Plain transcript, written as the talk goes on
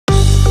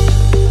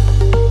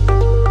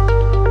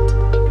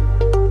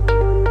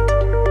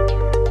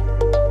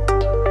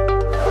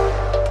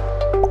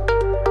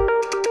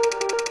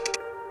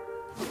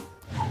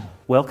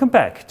Welcome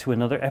back to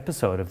another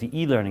episode of the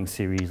e-learning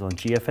series on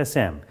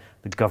GFSM,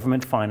 the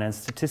Government Finance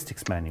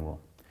Statistics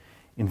Manual.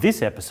 In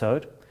this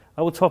episode,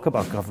 I will talk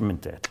about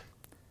government debt.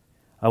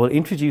 I will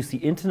introduce the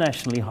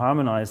internationally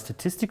harmonized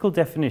statistical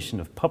definition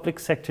of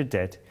public sector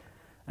debt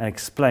and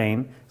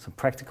explain some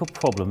practical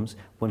problems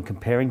when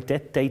comparing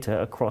debt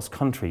data across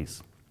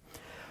countries.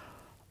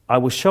 I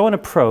will show an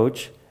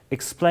approach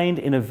explained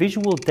in a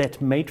visual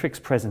debt matrix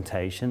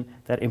presentation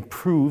that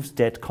improves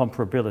debt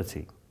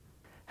comparability.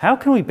 How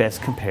can we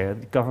best compare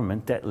the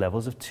government debt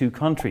levels of two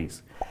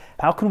countries?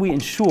 How can we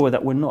ensure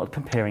that we're not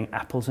comparing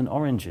apples and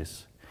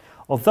oranges?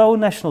 Although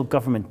national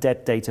government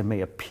debt data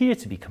may appear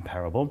to be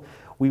comparable,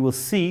 we will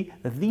see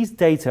that these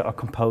data are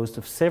composed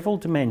of several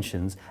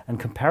dimensions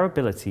and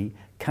comparability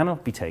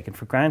cannot be taken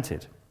for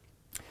granted.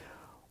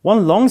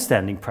 One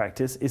long-standing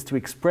practice is to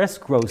express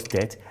gross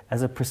debt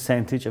as a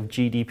percentage of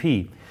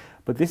GDP,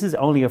 but this is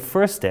only a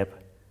first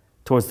step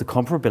towards the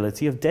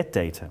comparability of debt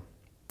data.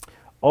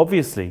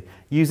 Obviously,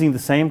 using the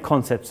same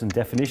concepts and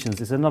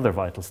definitions is another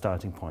vital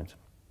starting point.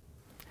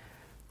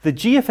 The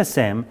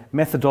GFSM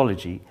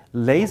methodology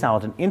lays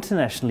out an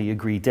internationally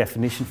agreed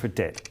definition for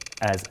debt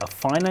as a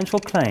financial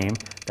claim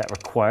that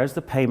requires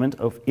the payment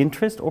of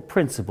interest or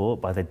principal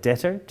by the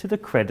debtor to the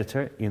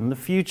creditor in the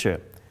future.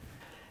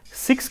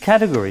 6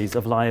 categories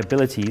of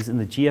liabilities in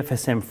the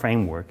GFSM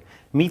framework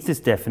meet this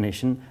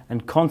definition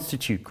and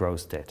constitute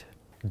gross debt: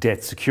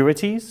 debt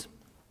securities,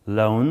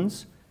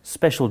 loans,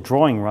 special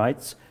drawing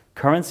rights,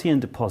 currency and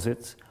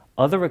deposits,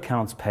 other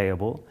accounts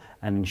payable,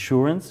 and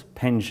insurance,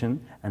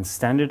 pension, and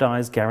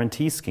standardized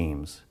guarantee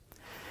schemes.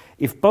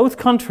 If both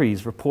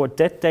countries report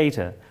debt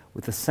data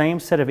with the same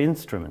set of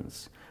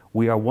instruments,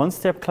 we are one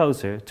step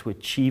closer to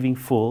achieving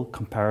full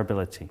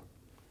comparability.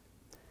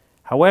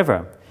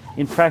 However,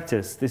 in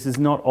practice, this is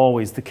not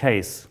always the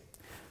case.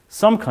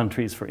 Some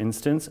countries, for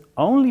instance,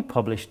 only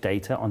publish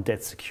data on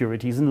debt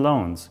securities and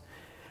loans.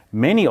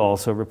 Many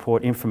also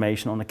report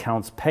information on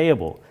accounts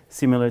payable,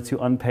 similar to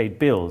unpaid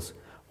bills,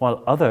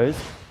 while others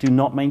do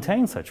not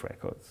maintain such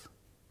records.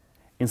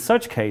 In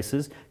such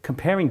cases,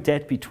 comparing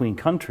debt between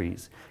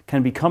countries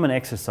can become an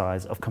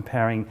exercise of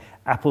comparing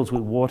apples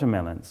with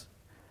watermelons.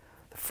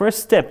 The first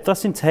step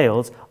thus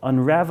entails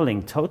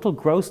unraveling total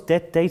gross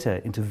debt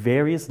data into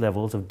various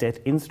levels of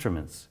debt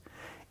instruments.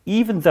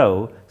 Even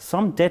though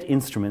some debt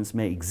instruments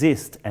may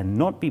exist and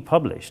not be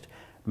published,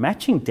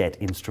 matching debt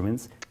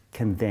instruments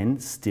can then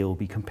still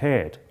be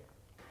compared.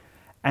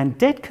 And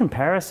debt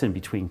comparison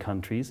between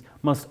countries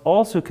must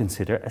also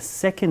consider a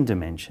second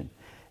dimension.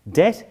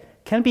 Debt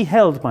can be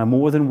held by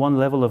more than one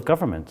level of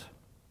government.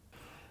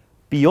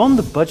 Beyond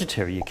the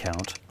budgetary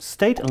account,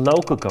 state and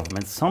local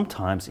governments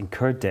sometimes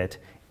incur debt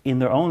in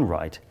their own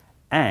right,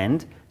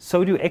 and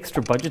so do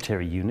extra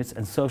budgetary units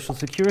and social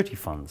security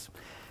funds.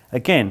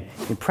 Again,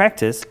 in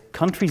practice,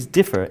 countries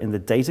differ in the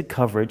data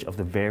coverage of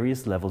the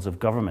various levels of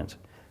government.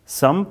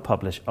 Some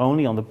publish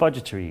only on the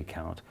budgetary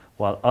account,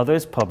 while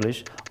others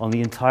publish on the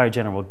entire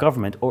general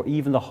government or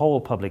even the whole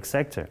public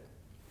sector.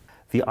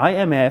 The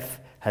IMF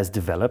has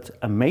developed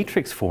a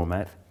matrix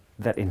format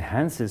that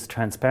enhances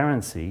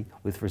transparency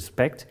with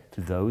respect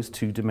to those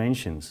two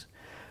dimensions: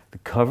 the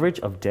coverage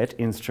of debt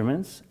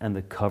instruments and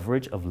the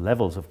coverage of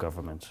levels of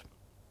government.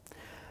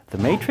 The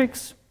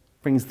matrix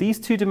brings these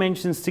two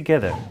dimensions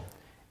together.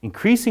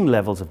 Increasing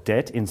levels of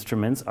debt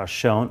instruments are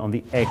shown on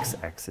the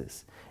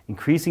x-axis.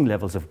 Increasing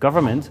levels of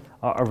government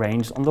are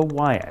arranged on the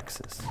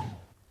y-axis.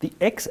 The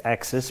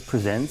x-axis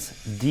presents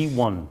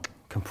D1,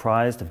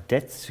 comprised of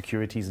debt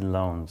securities and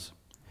loans.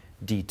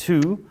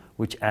 D2,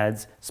 which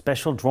adds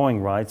special drawing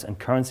rights and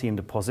currency and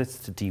deposits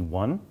to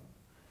D1.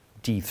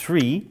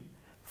 D3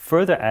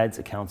 further adds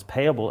accounts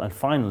payable, and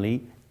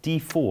finally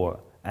D4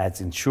 adds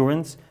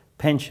insurance,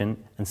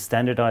 pension, and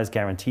standardized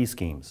guarantee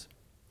schemes.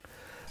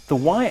 The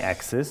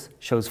y-axis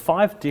shows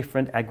 5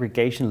 different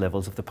aggregation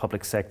levels of the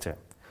public sector.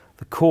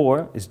 The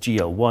core is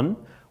GL1,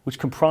 which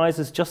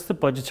comprises just the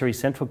budgetary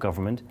central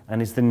government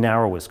and is the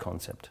narrowest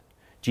concept.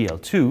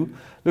 GL2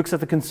 looks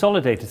at the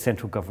consolidated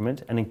central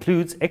government and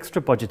includes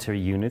extra budgetary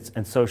units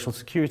and social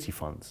security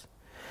funds.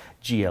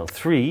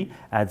 GL3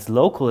 adds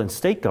local and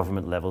state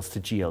government levels to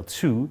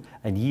GL2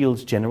 and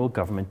yields general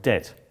government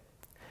debt.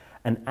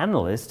 An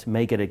analyst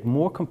may get a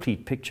more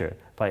complete picture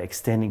by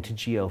extending to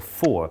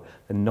GL4,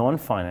 the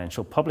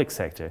non-financial public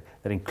sector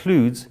that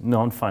includes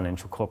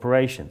non-financial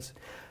corporations.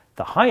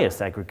 The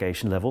highest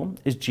aggregation level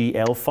is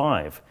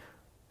GL5,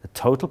 the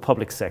total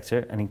public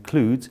sector, and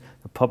includes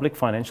the public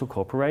financial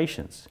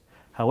corporations.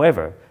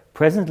 However,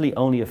 presently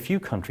only a few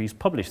countries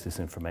publish this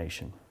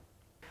information.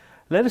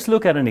 Let us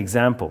look at an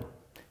example.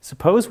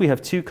 Suppose we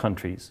have 2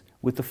 countries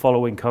with the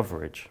following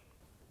coverage.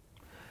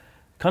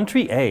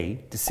 Country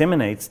A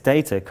disseminates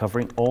data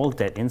covering all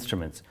debt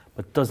instruments,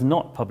 but does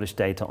not publish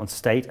data on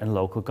state and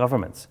local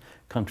governments.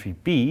 Country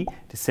B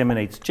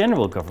disseminates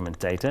general government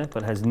data,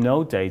 but has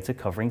no data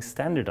covering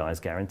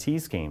standardized guarantee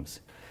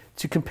schemes.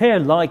 To compare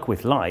like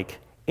with like,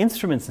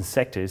 instruments and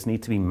sectors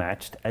need to be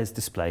matched as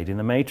displayed in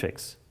the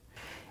matrix.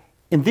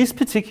 In this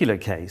particular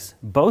case,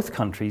 both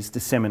countries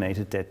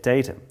disseminated debt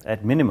data,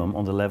 at minimum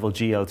on the level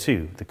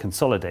GL2, the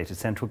consolidated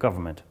central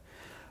government.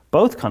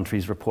 Both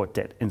countries report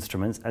debt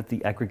instruments at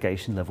the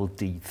aggregation level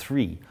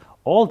D3,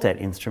 all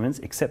debt instruments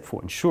except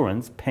for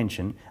insurance,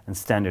 pension and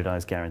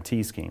standardized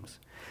guarantee schemes.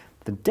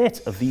 The debt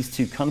of these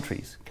two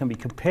countries can be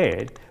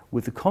compared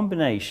with the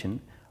combination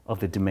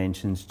of the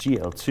dimensions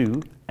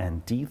GL2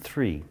 and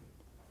D3.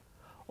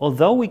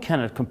 Although we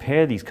cannot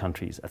compare these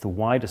countries at the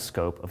wider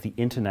scope of the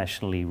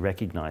internationally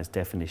recognized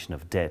definition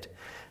of debt,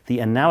 the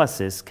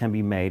analysis can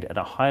be made at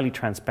a highly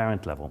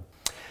transparent level.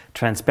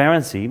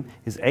 Transparency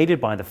is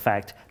aided by the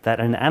fact that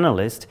an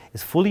analyst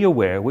is fully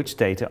aware which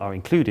data are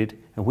included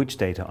and which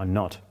data are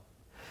not.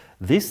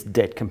 This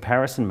debt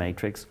comparison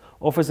matrix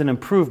offers an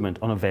improvement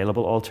on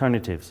available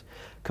alternatives,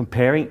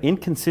 comparing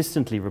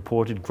inconsistently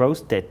reported gross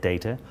debt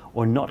data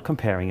or not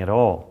comparing at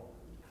all.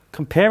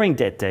 Comparing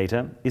debt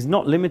data is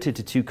not limited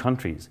to two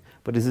countries,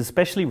 but is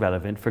especially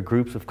relevant for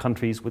groups of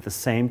countries with the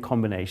same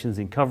combinations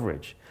in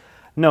coverage.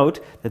 Note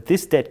that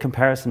this debt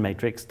comparison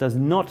matrix does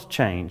not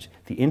change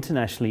the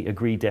internationally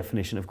agreed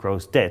definition of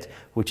gross debt,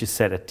 which is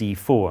set at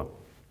D4.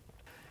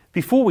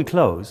 Before we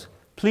close,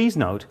 please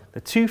note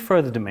that two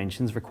further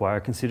dimensions require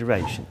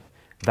consideration: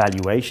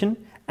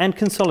 valuation and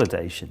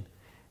consolidation.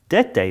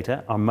 Debt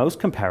data are most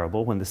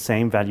comparable when the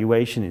same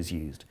valuation is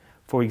used.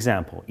 For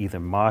example, either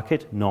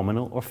market,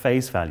 nominal or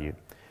face value.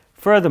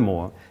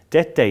 Furthermore,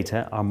 debt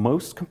data are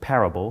most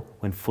comparable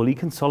when fully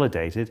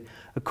consolidated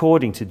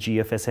according to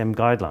GFSM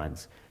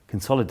guidelines.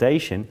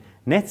 Consolidation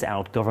nets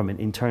out government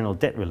internal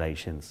debt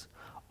relations.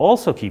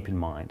 Also keep in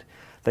mind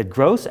that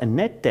gross and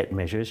net debt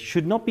measures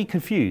should not be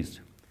confused.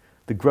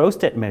 The gross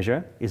debt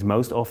measure is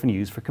most often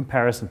used for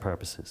comparison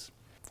purposes.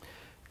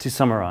 To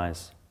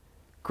summarize,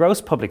 gross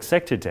public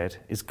sector debt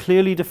is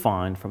clearly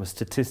defined from a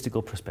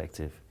statistical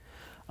perspective.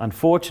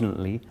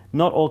 Unfortunately,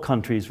 not all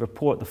countries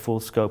report the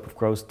full scope of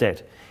gross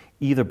debt,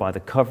 either by the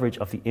coverage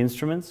of the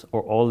instruments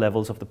or all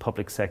levels of the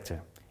public sector.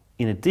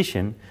 In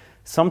addition,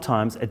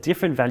 sometimes a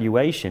different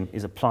valuation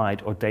is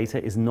applied or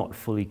data is not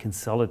fully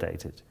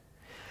consolidated.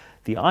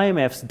 The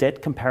IMF's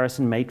debt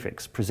comparison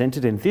matrix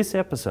presented in this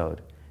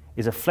episode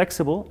is a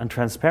flexible and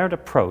transparent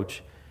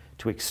approach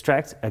to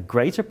extract a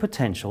greater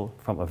potential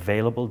from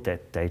available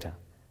debt data.